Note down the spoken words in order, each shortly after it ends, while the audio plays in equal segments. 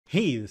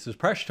Hey, this is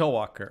Presh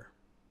Towalkar.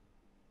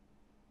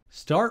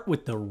 Start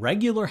with the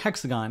regular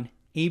hexagon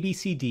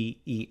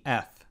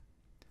ABCDEF.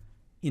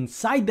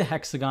 Inside the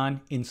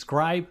hexagon,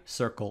 inscribe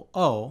circle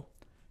O,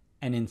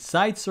 and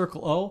inside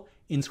circle O,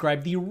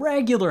 inscribe the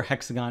regular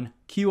hexagon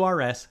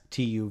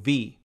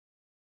QRSTUV.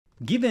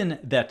 Given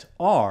that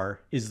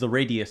R is the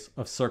radius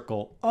of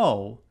circle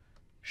O,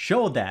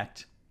 show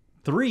that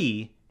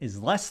 3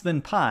 is less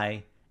than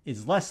pi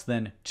is less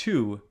than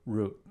 2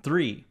 root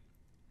 3.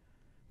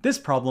 This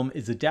problem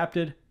is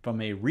adapted from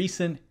a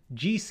recent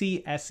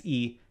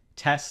GCSE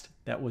test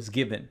that was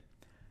given.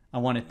 I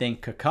want to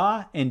thank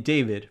Kaka and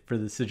David for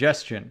the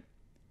suggestion.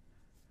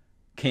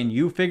 Can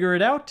you figure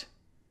it out?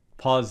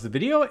 Pause the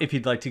video if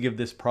you'd like to give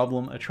this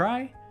problem a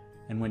try,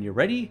 and when you're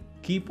ready,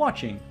 keep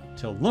watching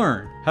to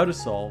learn how to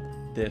solve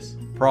this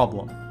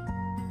problem.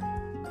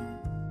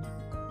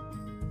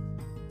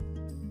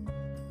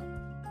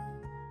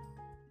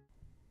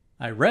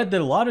 I read that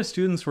a lot of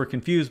students were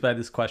confused by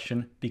this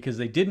question because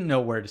they didn't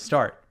know where to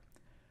start.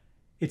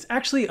 It's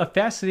actually a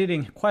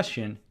fascinating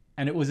question,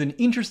 and it was an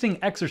interesting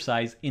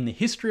exercise in the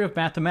history of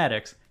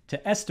mathematics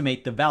to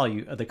estimate the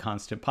value of the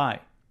constant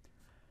pi.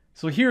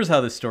 So here's how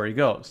this story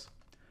goes.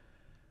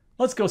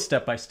 Let's go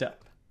step by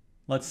step.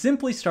 Let's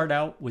simply start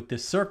out with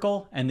this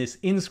circle and this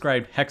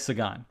inscribed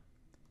hexagon.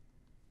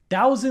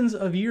 Thousands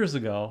of years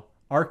ago,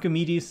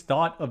 Archimedes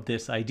thought of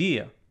this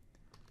idea.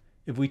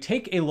 If we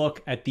take a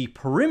look at the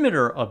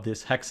perimeter of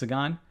this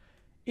hexagon,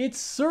 it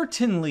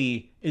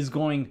certainly is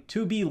going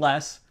to be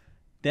less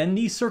than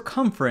the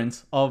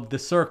circumference of the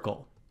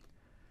circle.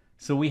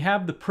 So we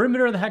have the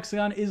perimeter of the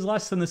hexagon is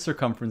less than the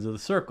circumference of the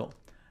circle.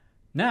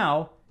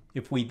 Now,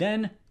 if we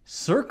then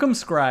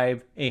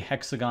circumscribe a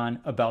hexagon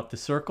about the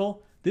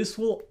circle, this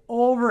will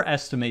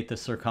overestimate the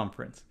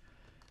circumference.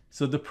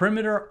 So the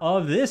perimeter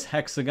of this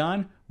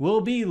hexagon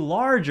will be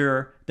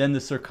larger than the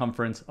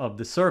circumference of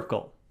the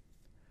circle.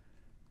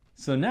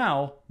 So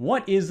now,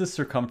 what is the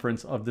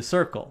circumference of the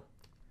circle?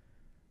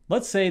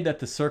 Let's say that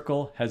the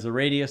circle has a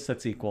radius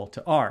that's equal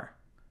to r.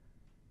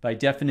 By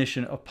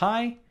definition of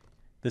pi,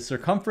 the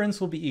circumference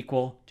will be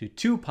equal to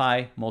 2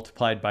 pi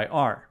multiplied by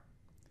r.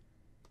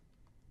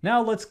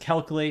 Now let's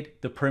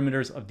calculate the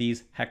perimeters of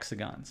these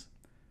hexagons.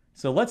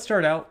 So let's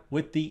start out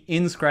with the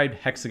inscribed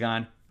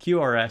hexagon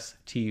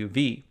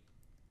QRSTUV.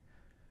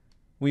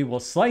 We will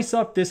slice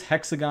up this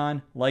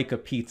hexagon like a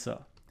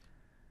pizza.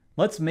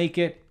 Let's make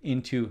it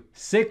into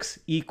 6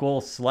 equal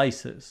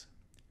slices.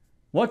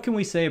 What can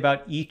we say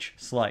about each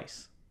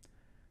slice?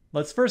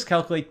 Let's first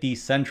calculate the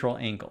central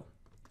angle.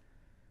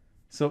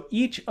 So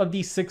each of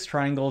these 6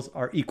 triangles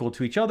are equal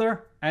to each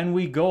other, and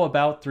we go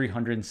about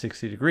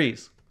 360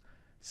 degrees.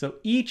 So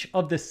each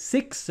of the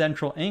 6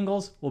 central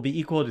angles will be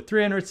equal to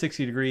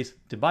 360 degrees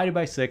divided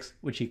by 6,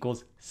 which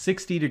equals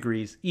 60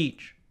 degrees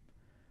each.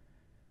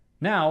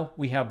 Now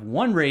we have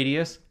one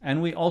radius,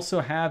 and we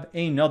also have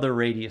another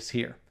radius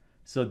here.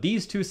 So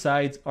these two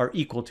sides are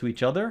equal to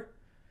each other.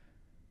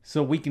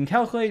 So we can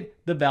calculate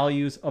the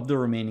values of the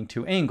remaining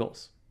 2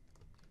 angles.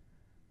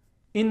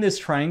 In this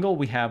triangle,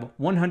 we have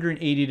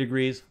 180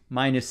 degrees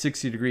minus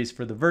 60 degrees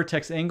for the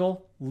vertex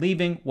angle,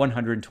 leaving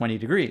 120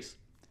 degrees.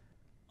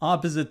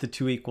 Opposite the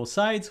 2 equal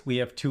sides, we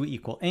have 2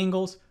 equal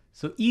angles.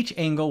 So each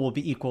angle will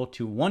be equal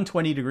to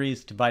 120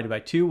 degrees divided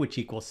by 2, which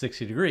equals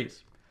 60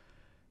 degrees.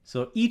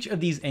 So each of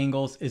these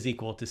angles is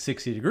equal to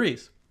 60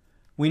 degrees.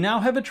 We now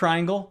have a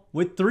triangle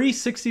with 3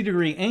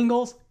 60-degree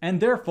angles, and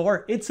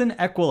therefore it's an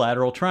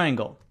equilateral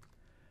triangle.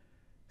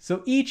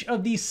 So each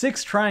of these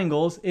 6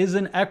 triangles is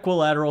an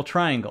equilateral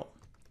triangle.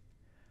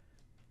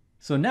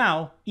 So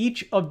now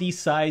each of these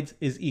sides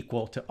is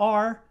equal to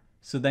r,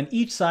 so then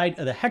each side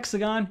of the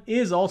hexagon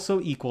is also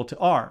equal to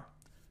r.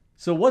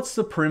 So what's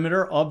the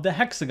perimeter of the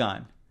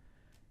hexagon?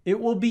 It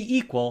will be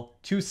equal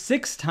to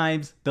 6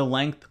 times the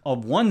length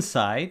of one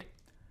side.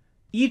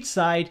 Each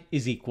side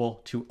is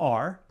equal to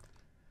r.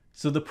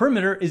 So the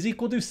perimeter is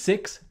equal to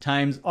 6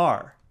 times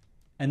r.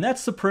 And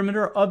that's the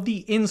perimeter of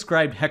the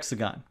inscribed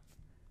hexagon.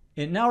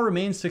 It now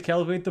remains to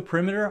calculate the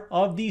perimeter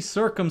of the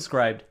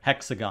circumscribed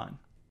hexagon.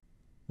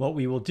 What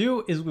we will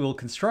do is we will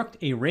construct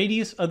a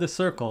radius of the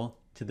circle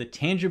to the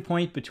tangent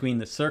point between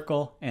the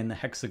circle and the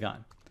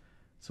hexagon.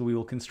 So we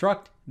will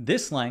construct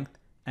this length,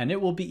 and it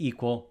will be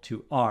equal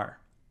to r.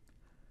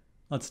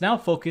 Let's now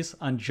focus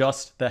on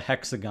just the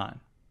hexagon.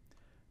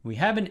 We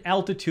have an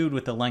altitude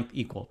with a length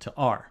equal to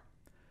r.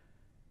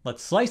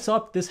 Let's slice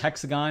up this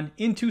hexagon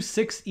into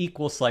 6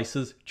 equal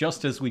slices,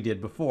 just as we did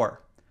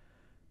before.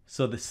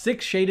 So the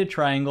 6 shaded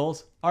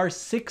triangles are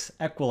 6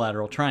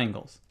 equilateral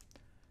triangles.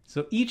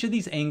 So each of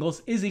these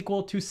angles is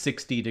equal to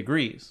 60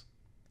 degrees.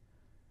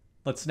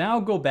 Let's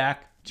now go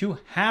back to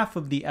half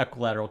of the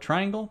equilateral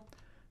triangle.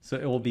 So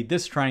it will be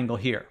this triangle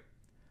here.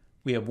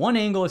 We have one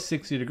angle of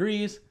 60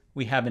 degrees.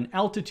 We have an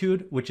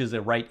altitude, which is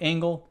a right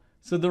angle.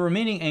 So the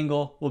remaining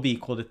angle will be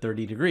equal to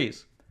 30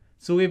 degrees.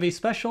 So we have a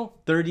special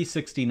 30,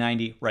 60,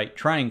 90 right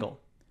triangle.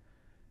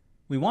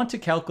 We want to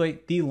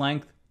calculate the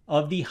length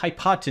of the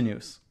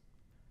hypotenuse.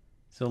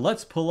 So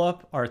let's pull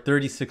up our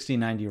 30, 60,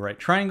 90 right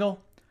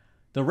triangle.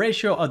 The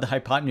ratio of the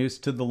hypotenuse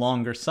to the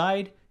longer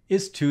side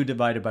is 2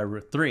 divided by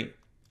root 3.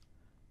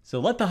 So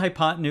let the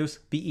hypotenuse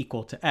be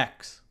equal to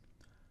x.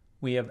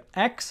 We have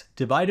x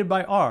divided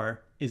by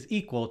r is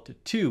equal to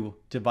 2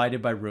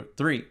 divided by root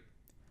 3.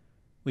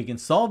 We can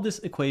solve this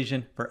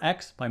equation for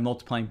x by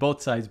multiplying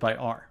both sides by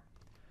r.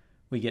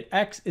 We get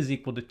x is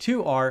equal to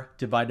 2r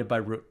divided by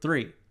root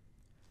 3.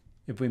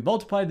 If we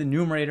multiply the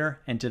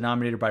numerator and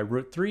denominator by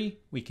root 3,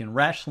 we can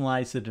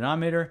rationalize the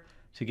denominator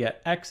to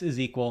get x is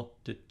equal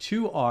to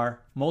 2r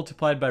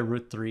multiplied by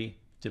root 3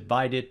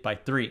 divided by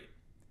 3.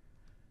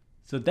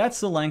 So that's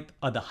the length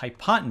of the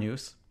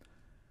hypotenuse,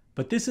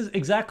 but this is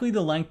exactly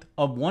the length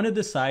of one of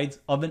the sides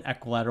of an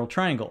equilateral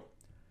triangle.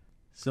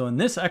 So in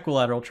this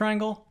equilateral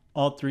triangle,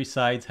 all 3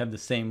 sides have the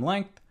same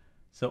length,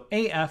 so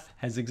AF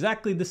has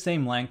exactly the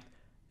same length,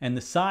 and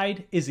the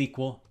side is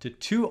equal to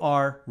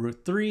 2r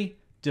root 3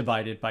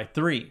 divided by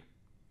 3.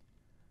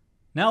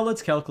 Now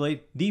let's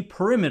calculate the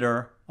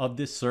perimeter of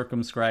this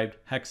circumscribed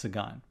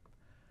hexagon.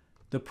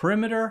 The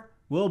perimeter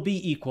will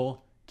be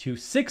equal to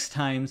 6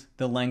 times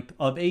the length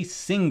of a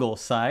single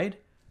side.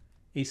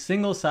 A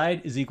single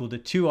side is equal to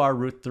 2r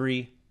root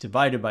 3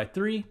 divided by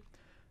 3.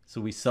 So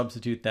we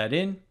substitute that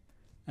in,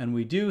 and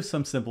we do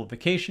some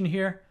simplification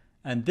here,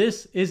 and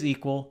this is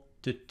equal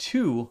to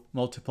 2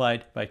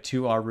 multiplied by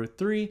 2r root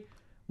 3,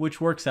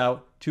 which works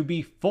out to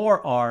be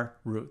 4r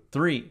root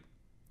 3.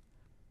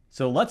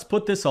 So let's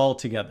put this all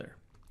together.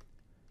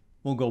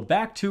 We'll go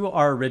back to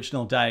our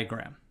original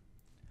diagram.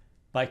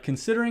 By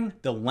considering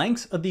the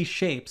lengths of these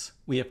shapes,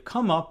 we have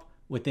come up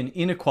with an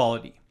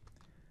inequality.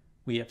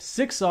 We have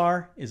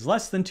 6r is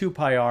less than 2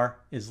 pi r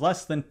is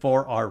less than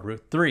 4r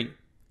root 3.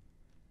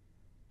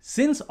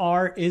 Since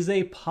r is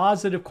a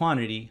positive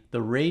quantity,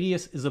 the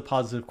radius is a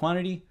positive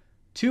quantity,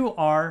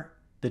 2r,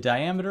 the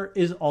diameter,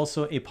 is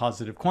also a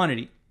positive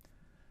quantity.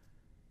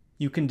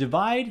 You can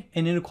divide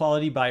an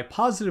inequality by a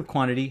positive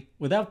quantity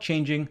without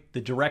changing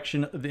the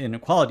direction of the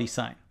inequality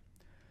sign.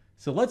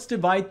 So let's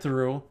divide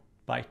through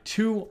by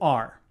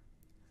 2r.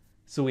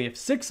 So we have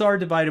 6r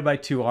divided by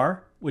 2r,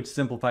 which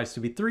simplifies to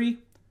be 3,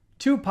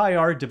 2 pi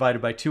r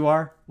divided by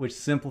 2r, which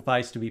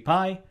simplifies to be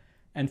pi,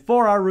 and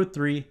 4r root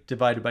 3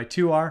 divided by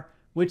 2r,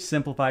 which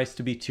simplifies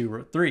to be 2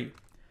 root 3.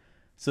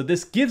 So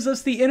this gives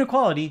us the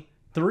inequality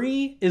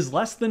 3 is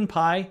less than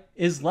pi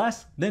is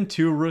less than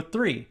 2 root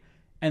 3.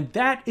 And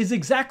that is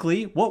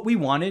exactly what we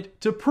wanted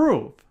to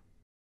prove.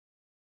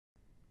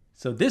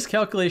 So this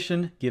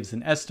calculation gives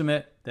an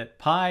estimate that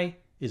pi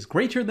is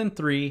greater than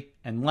 3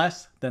 and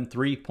less than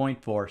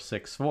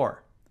 3.464.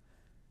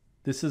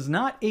 This is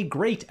not a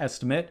great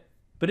estimate,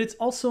 but it's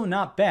also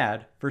not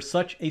bad for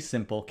such a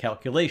simple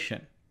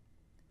calculation.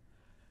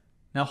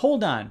 Now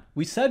hold on,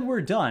 we said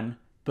we're done,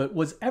 but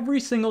was every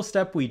single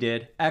step we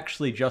did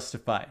actually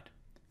justified?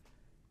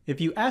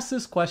 If you asked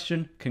this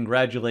question,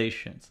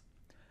 congratulations.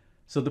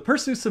 So the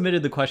person who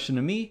submitted the question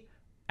to me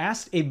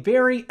asked a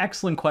very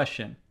excellent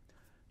question.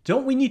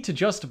 Don't we need to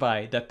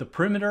justify that the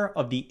perimeter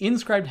of the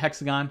inscribed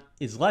hexagon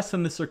is less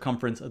than the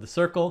circumference of the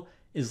circle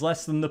is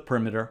less than the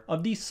perimeter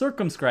of the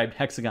circumscribed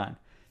hexagon?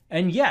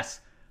 And yes,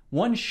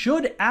 one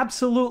should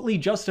absolutely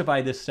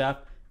justify this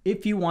step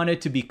if you want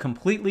it to be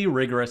completely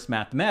rigorous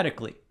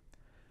mathematically.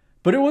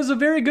 But it was a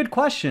very good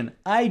question.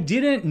 I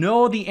didn't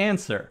know the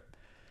answer.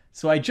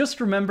 So I just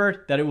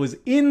remembered that it was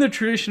in the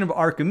tradition of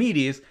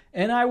Archimedes,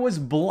 and I was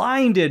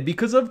blinded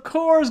because of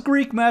course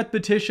Greek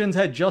mathematicians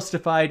had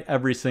justified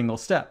every single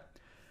step.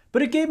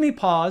 But it gave me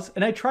pause,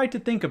 and I tried to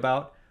think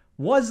about,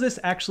 was this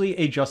actually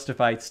a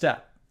justified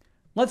step?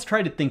 Let's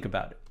try to think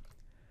about it.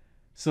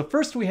 So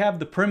first we have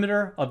the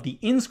perimeter of the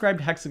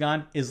inscribed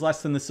hexagon is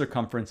less than the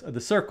circumference of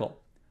the circle.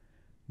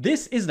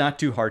 This is not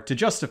too hard to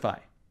justify.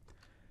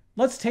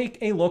 Let's take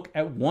a look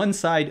at one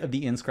side of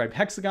the inscribed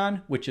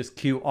hexagon, which is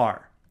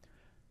QR.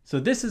 So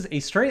this is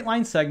a straight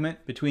line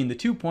segment between the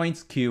 2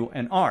 points Q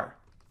and R.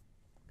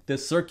 The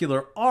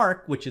circular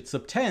arc which it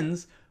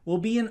subtends will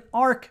be an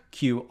arc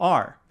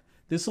QR.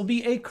 This will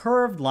be a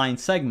curved line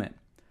segment.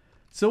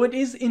 So it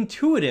is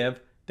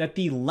intuitive that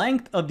the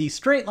length of the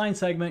straight line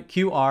segment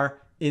QR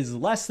is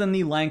less than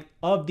the length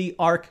of the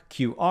arc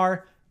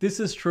QR. This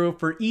is true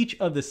for each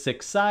of the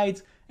 6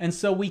 sides, and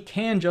so we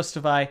can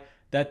justify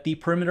that the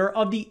perimeter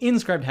of the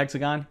inscribed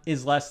hexagon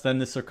is less than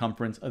the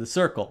circumference of the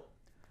circle.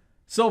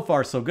 So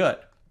far, so good.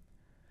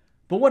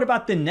 But what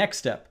about the next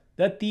step?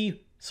 That the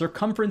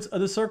circumference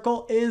of the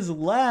circle is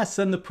less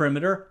than the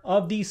perimeter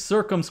of the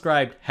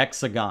circumscribed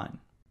hexagon.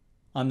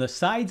 On the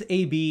sides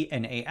AB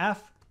and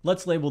AF,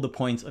 let's label the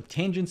points of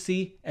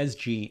tangency as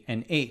G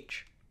and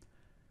H.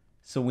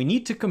 So we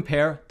need to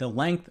compare the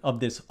length of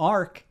this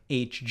arc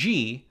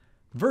HG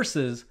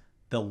versus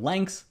the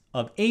lengths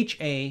of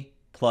HA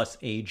plus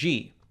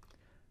AG.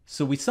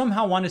 So we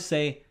somehow want to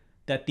say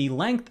that the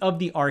length of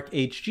the arc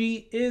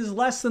HG is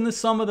less than the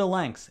sum of the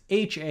lengths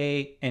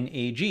HA and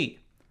AG.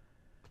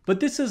 But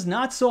this is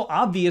not so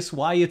obvious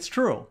why it's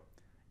true.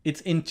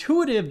 It's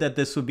intuitive that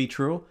this would be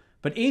true,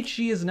 but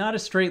HG is not a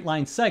straight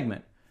line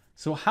segment.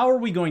 So how are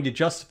we going to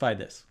justify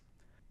this?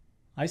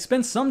 I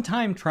spent some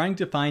time trying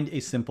to find a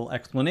simple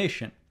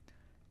explanation.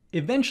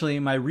 Eventually,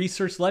 my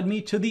research led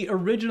me to the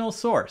original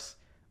source,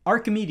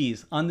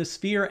 Archimedes on the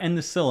sphere and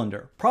the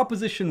cylinder.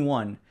 Proposition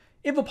 1.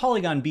 If a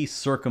polygon be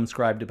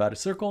circumscribed about a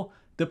circle,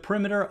 the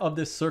perimeter of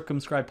this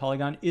circumscribed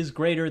polygon is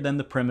greater than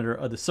the perimeter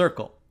of the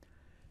circle.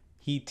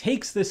 He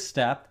takes this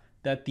step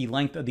that the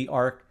length of the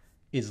arc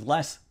is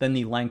less than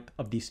the length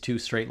of these two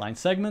straight line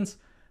segments,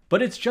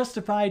 but it's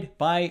justified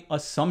by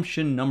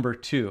assumption number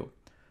 2.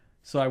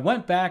 So I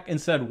went back and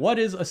said, what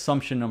is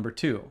assumption number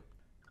 2?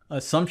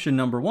 Assumption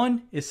number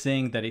 1 is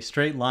saying that a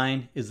straight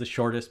line is the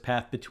shortest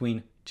path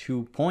between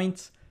 2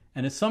 points,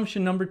 and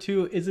assumption number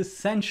 2 is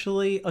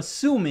essentially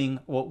assuming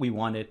what we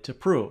wanted to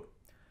prove.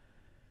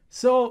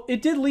 So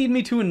it did lead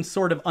me to a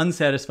sort of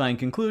unsatisfying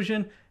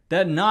conclusion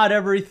that not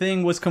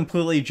everything was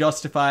completely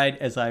justified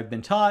as I've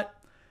been taught,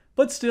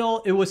 but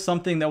still it was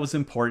something that was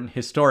important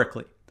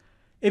historically.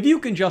 If you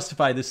can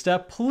justify this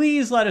step,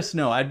 please let us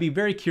know. I'd be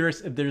very curious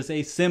if there's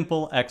a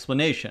simple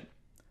explanation.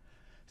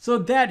 So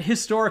that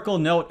historical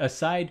note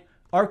aside,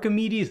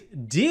 Archimedes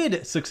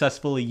did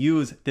successfully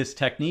use this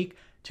technique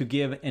to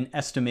give an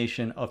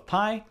estimation of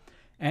pi,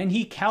 and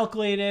he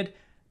calculated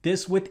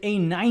this with a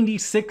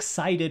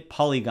 96-sided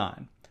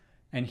polygon.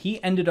 And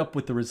he ended up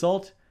with the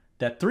result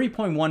that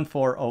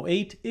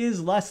 3.1408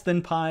 is less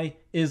than pi,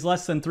 is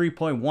less than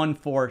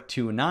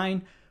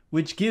 3.1429,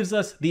 which gives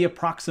us the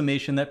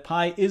approximation that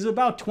pi is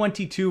about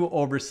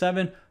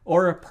 22/7,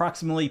 or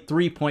approximately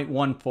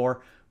 3.14,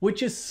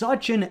 which is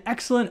such an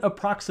excellent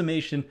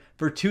approximation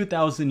for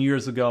 2,000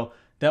 years ago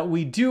that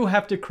we do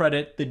have to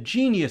credit the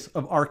genius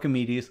of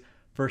Archimedes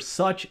for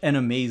such an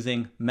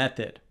amazing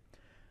method.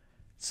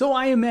 So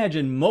I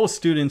imagine most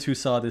students who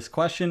saw this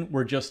question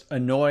were just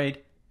annoyed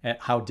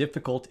at how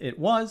difficult it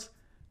was,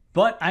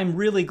 but I'm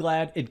really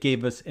glad it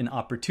gave us an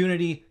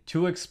opportunity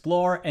to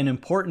explore an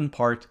important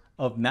part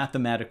of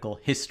mathematical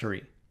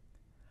history.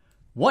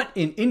 What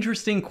an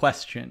interesting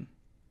question.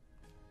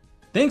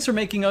 Thanks for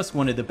making us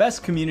one of the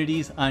best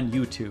communities on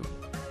YouTube.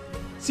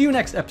 See you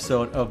next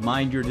episode of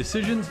Mind Your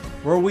Decisions,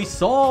 where we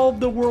solve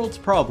the world's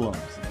problems,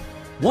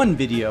 one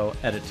video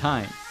at a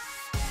time.